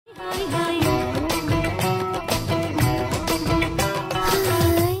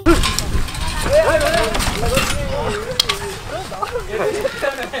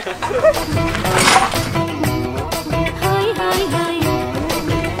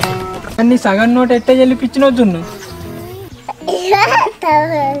అన్ని సగం నోట్ ఎట్ట చెల్లిపించినావు జున్ను తెలియదట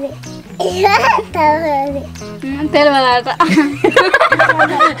తెలియదంట తెలియదు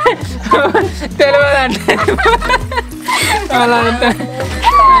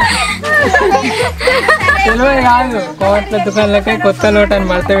కాదు కోట్ల దుకాణాలకే కొత్త నోట్ అని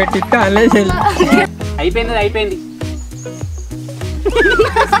మడత పెట్టిస్తే అల్లే చెల్లి అయిపోయింది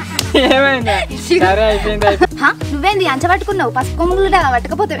ఏమైందా సరే అయిపోయింది నువ్వేంది అంచ పట్టుకున్నావు పసుపు కొమ్ములు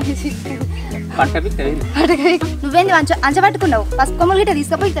పట్టకపోతే నువ్వేంది అంచ పట్టుకున్నావు పసుపు కొమ్ములు గిట్ట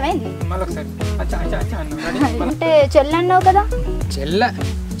తీసుకపోతావేంది అంటే చెల్లన్నావు కదా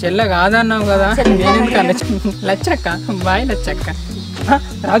చెల్ల కాదన్నావు కదా నేనెందుకు అన్న లచ్చక్క బాయ్ లచ్చక్క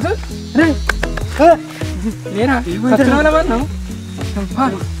రాజు లేరా వచ్చినావు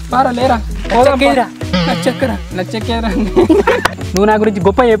పారా లేరా లచ్చక్కేరా నువ్వు నా గురించి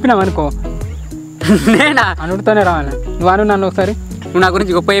గొప్ప చెప్పినావు అనుకో నేనా అనుడితోనే రావాలి నువ్వు అను నన్ను ఒకసారి నువ్వు నా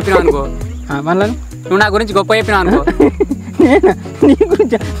గురించి గొప్ప చెప్పినావు అనుకో మళ్ళీ నువ్వు నా గురించి గొప్ప చెప్పినావు అనుకో నేనా నీ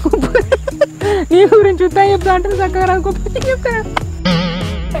గురించి చూస్తా చెప్తా అంటే చక్కగా గొప్ప చెప్తా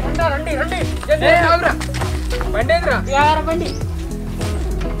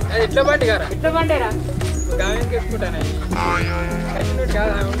ఎట్లా బండి గారా ఎట్లా బండేరా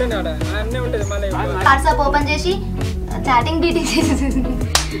వాట్సాప్ ఓపెన్ చేసి చాటింగ్ బీటింగ్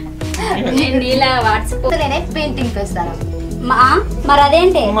నేనే పెయింటింగ్ చేస్తాను మరి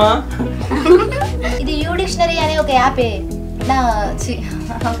అదేంటి ఇది యూ డిక్షనరీ అనే ఒక యాపే నా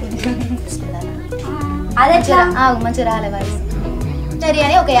అదే మంచిగా రాలే వాయిస్ డిక్షనరీ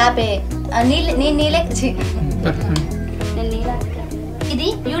అనే ఒక యాపే నీలే ఇది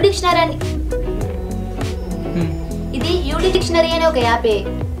యూ డిక్షనరీ అని అనే ఒక యాపే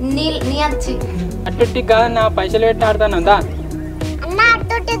నీ వచ్చి అట్టుట్టి కాదు నా పైసలు పెట్టి ఆడతానందా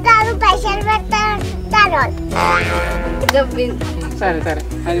సరే సరే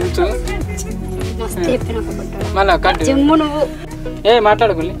అది ఉంచు మళ్ళా కట్టు ఏ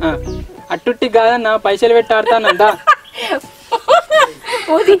మాట్లాడుకోలే అట్టుట్టి కాదన్నా పైసలు పెట్టి ఆడతానందా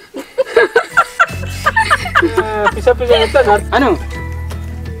పిస పిస అను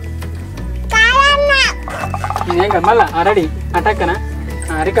ఏం కాదు మళ్ళా రెడీ అటక్కనా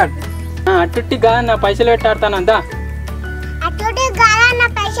రికార్డ్ అట్టుట్టి కాదన్నా పైసలు పెట్టి ఆడతానందా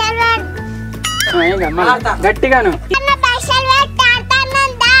ఏం కాదు మళ్ళా గట్టిగాను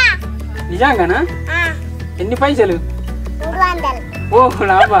నిజంగానా ఎన్ని పైసలు ఓ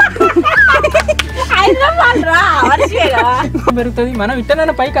లాభా పెరుగుతుంది మనం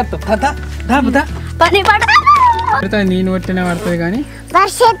ఇట్టనన్నా పైకి వస్తాం నేను కొట్టినా పడుతుంది కానీ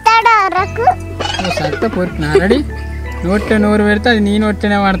సత్త పొరుకున్నా రెడీ నోట్లో నోరు పెడితే అది నేను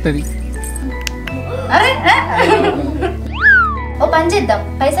కొట్టినా పడుతుంది ఓ పని చేద్దాం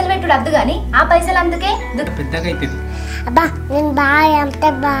పైసలు పెట్టుడు అద్దు గాని ఆ పైసలు అందుకే పెద్దగా అవుతుంది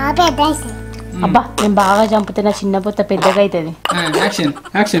అబ్బా నేను బాగా చంపితే నా చిన్న పొత్త పెద్దగా అవుతుంది యాక్షన్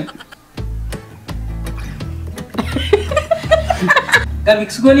యాక్షన్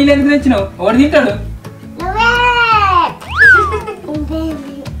మిక్స్ గోళీలు ఎందుకు తెచ్చినావు ఎవరు తింటాడు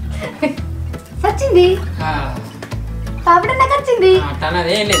వచ్చింది కాబట్టి నాకు వచ్చింది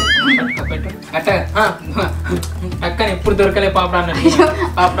అదేం లేదు అక్కని ఎప్పుడు దొరకలే పాపడ అన్నది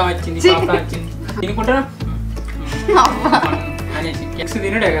పాపడం వచ్చింది తినుకుంటారా అనేసి ఎక్స్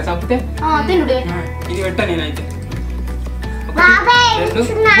తినడే కదా చంపితే ఇది పెట్టా నేనైతే 1 2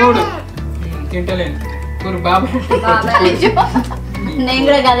 3 తింటలేను కూరు బాబాయ్ నేను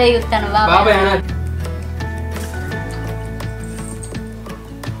కూడా కదే చూస్తాను బాబాయ్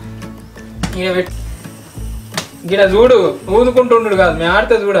గిడ చూడు ఊదుకుంటుండు కాదు మేము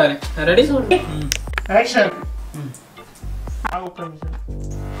ఆడితే చూడాలి రెడీ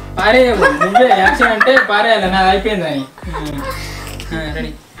పారేయము నువ్వే యాక్షన్ అంటే పారేయాలి నాది అయిపోయింది అని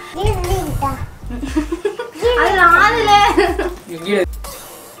రెడీ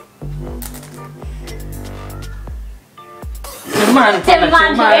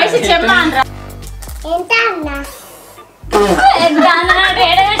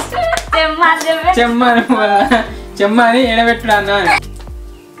చెమ్మని ఎడబెట్టుడా అన్న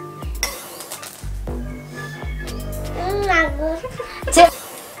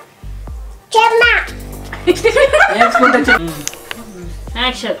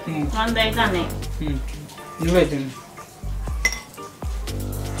నువ్వే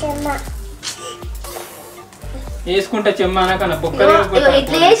వేసుకుంటా చెమ్మానా కన్నా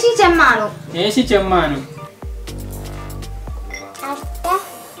వేసి చెమ్మాను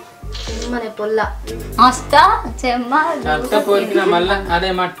చెమ్మనే పొల్ల మస్తా చెమ్మ అంతా పోరికినా మళ్ళా అదే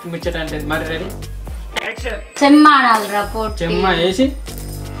మాట ముచ్చట అంటే మరి రెడీ చెమ్మ అనాలిరా పోటీ చెమ్మ వేసి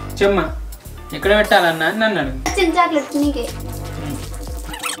చెమ్మ ఎక్కడ పెట్టాలన్నా అని నన్ను అడుగు చిన్న చాక్లెట్ నీకే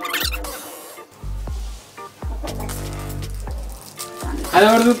అది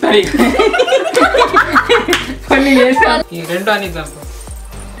ఎవరు చూస్తారు ఇక. కొన్ని చేస్తాను ఈ రెండు అని చంపు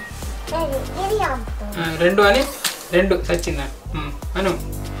రెండు అని రెండు సచ్చిందా అను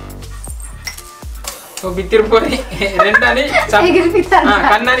ఓ బిత్తిరిపోయి రెండు అని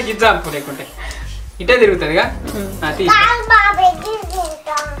కన్నానికి ఇచ్చాపు లేకుంటే ఇటే తిరుగుతుందిగా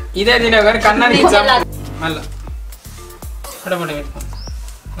ఇదే తినేవు కానీ కన్నానికి ఇచ్చాపు మళ్ళా పడమట పెట్టుకో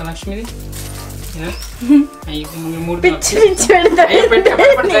లక్ష్మిది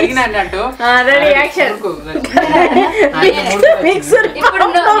జరిగిన అన్నట్టు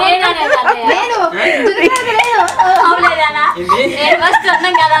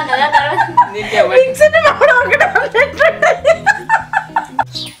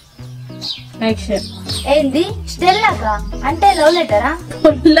ఏంది స్టెల్లాకా అంటే లవ్ లెటరా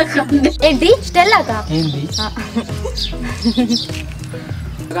ఏంటి స్టెల్లాకా ఏంది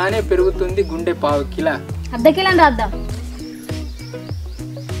గానే పెరుగుతుంది గుండె పావు కిలా అర్ధ కిలో రాద్దాం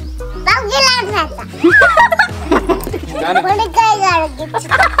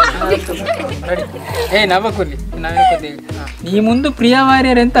ఏ నవ్వకుర్లి నీ ముందు ప్రియా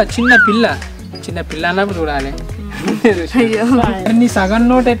వారియర్ ఎంత చిన్న పిల్ల అన్నప్పుడు చూడాలి నీ సగం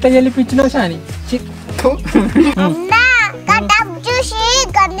నోట్ ఎట్లా చెల్లిపించినావు షాని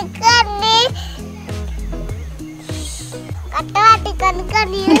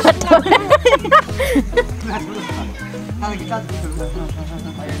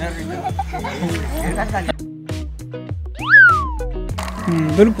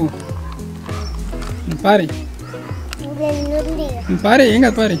దులుపు పారి ఏం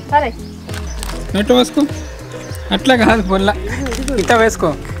కాదు పారి నెట్ వేసుకో అట్లా కాదు పొల్ల ఇట్లా వేసుకో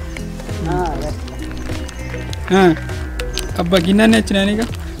అబ్బా గిన్నె వచ్చినా ఇక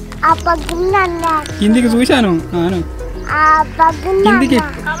కిందికి చూశాను కిందికి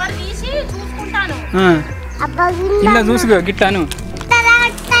ఇలా చూసుకో గిట్లాను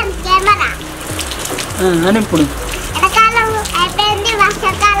అని ఇప్పుడు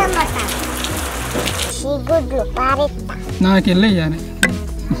నాకు వెళ్ళయ్యాను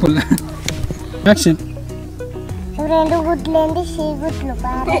పుల్ల యాక్షన్ రెండు గుడ్లేండి గుడ్లు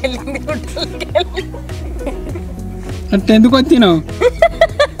అట్లా ఎందుకు వచ్చినావు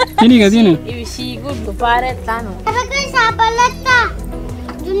తిని కదా తిను ఇవి షీగుడ్లు పారేస్తాను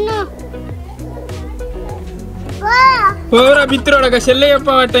ఓరా బిత్తురోడక చెల్లె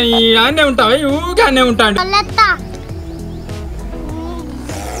చెప్పబట్ట ఆనే ఉంటావా ఊకే ఆనే ఉంటాడు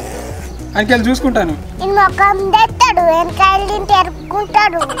అక్కడికి చూసుకుంటాను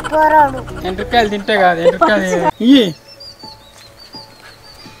ఎంట్రకాయలు తింటే కాదు ఎంట్రకాయలు ఇయ్యి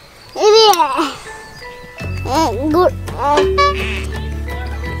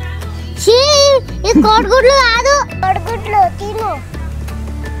కోడిగుడ్లు కాదు కోడిగుడ్లు తిను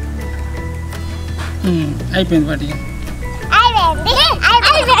అయిపోయింది పాటిగా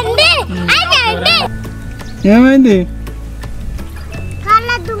ఏమైంది కళ్ళ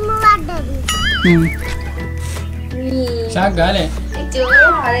దుమ్ము పడ్డది షాక్ గాలే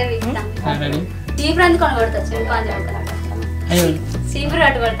రెడీ చీపురు అందుకొని కొడతా అయ్యో చీపురు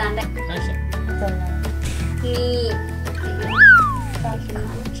అటు కొడతా అంటే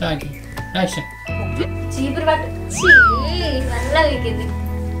షాక్ యాక్షన్ చీపురు పట్టు మళ్ళా వీకింది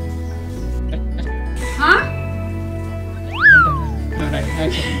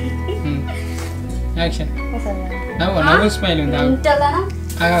యాక్షన్ నవ్వు స్మైల్ ఉంది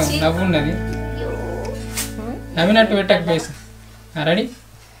నవ్వు ఉన్నది నవ్వినట్టు పెట్టక ఫేస్ రెడీ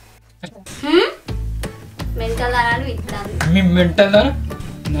మెంటల్ దానాలు ఇస్తాను మీ మెంటల్ దానా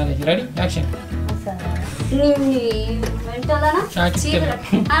నాది రెడీ యాక్షన్ మెంటల్ దానా షాక్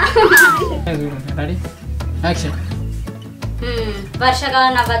రెడీ యాక్షన్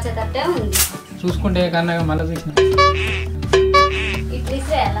వర్షకాలం నవ్వచ్చేటట్టే ఉంది చూసుకుంటే కన్నా మళ్ళీ చూసిన ఇడ్లీ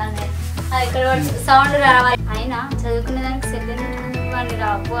అలానే అది ఇక్కడ సౌండ్ రావాలి అయినా చదువుకునే దానికి సెకండ్ వాడిని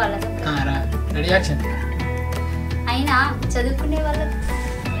రావు అలా రెడీ యాక్షన్ అయినా చదువుకునే వాళ్ళకి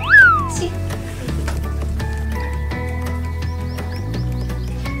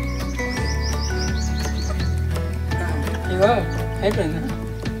ఇగో అయిపోయింది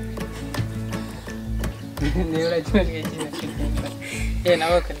దేవుడు ఏ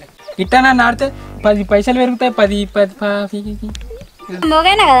నవ్వకండి ఇట్టా నన్ను ఆడితే 10 పైసలు పెరుగుతాయి 10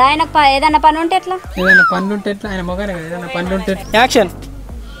 మొగైనా కదా ఆయన ఏదైనా పని ఉంటే ఎట్లా ఏదైనా పనులు ఉంటే ఎట్లా ఆయన మొగనే కదా ఏదైనా పనులు ఉంటే యాక్షన్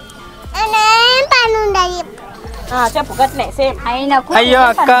పని ఉండదు చెప్పు గట్లే సేమ్. ఆయనకు అయ్యో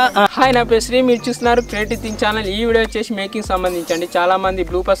అక్క హాయ్ నా పేరు శ్రీ, మీరు చూస్తున్నారు క్రియేటివ్ థింగ్ ఛానల్. ఈ వీడియో వచ్చేసి మేకింగ్ సంబంధించండి. చాలా మంది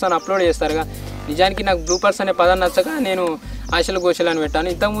బ్లూపర్స్ అని అప్లోడ్ చేస్తారుగా, నిజానికి నాకు బ్లూపర్స్ అనే పదం నచ్చక నేను ఆశలు గోశలు అని పెట్టాను.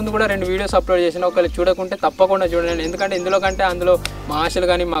 ఇంతకుముందు కూడా 2 వీడియోస్ అప్లోడ్ చేసిన, ఒకవేళ చూడకుంటే తప్పకుండా చూడండి. ఎందుకంటే ఇందులో కంటే అందులో మా ఆశలు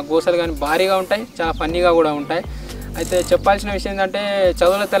కానీ మా గోసలు కానీ భారీగా ఉంటాయి, చాలా ఫన్నీగా కూడా ఉంటాయి. అయితే చెప్పాల్సిన విషయం ఏంటంటే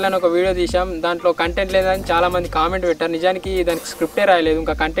చదువుల తెల్లని ఒక వీడియో తీసాం, దాంట్లో కంటెంట్ లేదని చాలామంది కామెంట్ పెట్టారు. నిజానికి దానికి స్క్రిప్టే రాయలేదు,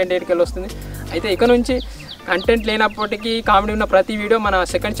 ఇంకా కంటెంట్ ఎక్కడికి వస్తుంది. అయితే ఇక నుంచి కంటెంట్ లేనప్పటికీ కామెడీ ఉన్న ప్రతి వీడియో మన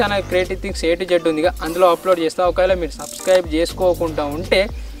second channel creative things A to Z ఉందిగా, అందులో అప్లోడ్ చేస్తా. ఒకవేళ మీరు సబ్స్క్రైబ్ చేసుకోకుండా ఉంటే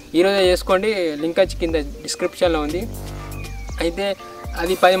ఈరోజే చేసుకోండి, లింక్ వచ్చి కింద డిస్క్రిప్షన్లో ఉంది. అయితే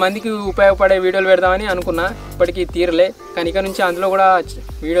అది 10 మందికి ఉపయోగపడే వీడియోలు పెడదామని అనుకున్నా, ఇప్పటికీ తీరలే, కానీ ఇక నుంచి అందులో కూడా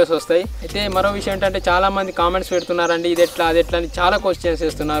వీడియోస్ వస్తాయి. అయితే మరో విషయం ఏంటంటే చాలామంది కామెంట్స్ పెడుతున్నారండి, ఇది ఎట్లా అది ఎట్లా అని చాలా క్వశ్చన్స్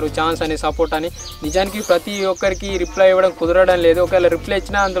చేస్తున్నారు, ఛాన్స్ అని సపోర్ట్ అని. నిజానికి ప్రతి ఒక్కరికి రిప్లై ఇవ్వడం కుదరడం లేదు, ఒకవేళ రిప్లై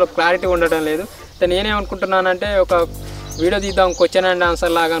ఇచ్చినా అందులో క్లారిటీ ఉండడం లేదు. అయితే నేనేమనుకుంటున్నానంటే ఒక వీడియో తీద్దాం క్వశ్చన్ అండ్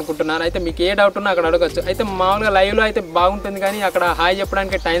ఆన్సర్ లాగా అనుకుంటున్నాను. అయితే మీకు ఏ డౌట్ ఉన్నా అక్కడ అడగచ్చు. అయితే మామూలుగా లైవ్లో అయితే బాగుంటుంది, కానీ అక్కడ హాయ్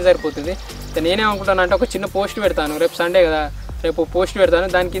చెప్పడానికి టైం సరిపోతుంది. అయితే నేనేమనుకుంటున్నాను అంటే ఒక చిన్న పోస్ట్ పెడతాను, రేపు సండే కదా, రేపు పోస్ట్ పెడతాను,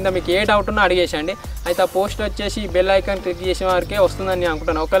 దాని కింద మీకు ఏ డౌట్ ఉన్నా అడిగేసండి. అయితే ఆ పోస్ట్ వచ్చేసి బెల్ ఐకాన్ క్లిక్ చేసిన వారికే వస్తుందని నేను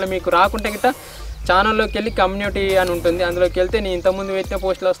అనుకుంటాను. ఒకవేళ మీకు రాకుంటే గిట్ట ఛానల్లోకి వెళ్ళి కమ్యూనిటీ అని ఉంటుంది, అందులోకి వెళ్తే నేను ఇంతకుముందు పెట్టిన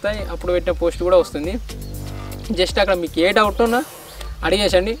పోస్టులు వస్తాయి, అప్పుడు పెట్టిన పోస్ట్ కూడా వస్తుంది. జస్ట్ అక్కడ మీకు ఏ డౌట్ ఉన్నా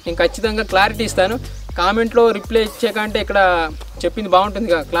అడిగేసండి, నేను ఖచ్చితంగా క్లారిటీ ఇస్తాను. కామెంట్లో రిప్లై ఇచ్చే కంటే ఇక్కడ చెప్పింది బాగుంటుంది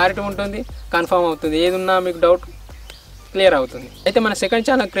కదా, క్లారిటీ ఉంటుంది, కన్ఫర్మ్ అవుతుంది, ఏది ఉన్నా మీకు డౌట్ క్లియర్ అవుతుంది. అయితే మన second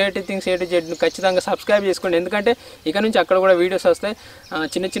channel creative things A to Z ఖచ్చితంగా సబ్స్క్రైబ్ చేసుకోండి, ఎందుకంటే ఇక నుంచి అక్కడ కూడా వీడియోస్ వస్తాయి.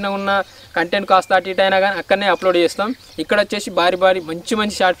 చిన్న ఉన్న కంటెంట్ కాస్త అటు ఇటు అయినా కానీ అక్కడనే అప్లోడ్ చేస్తాం. ఇక్కడ వచ్చేసి భారీ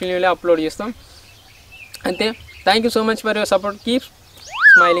మంచి షార్ట్ ఫిల్మ్లే అప్లోడ్ చేస్తాం. అంతే. Thank you so much for your support. Keep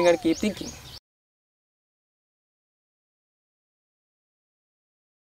smiling and keep thinking.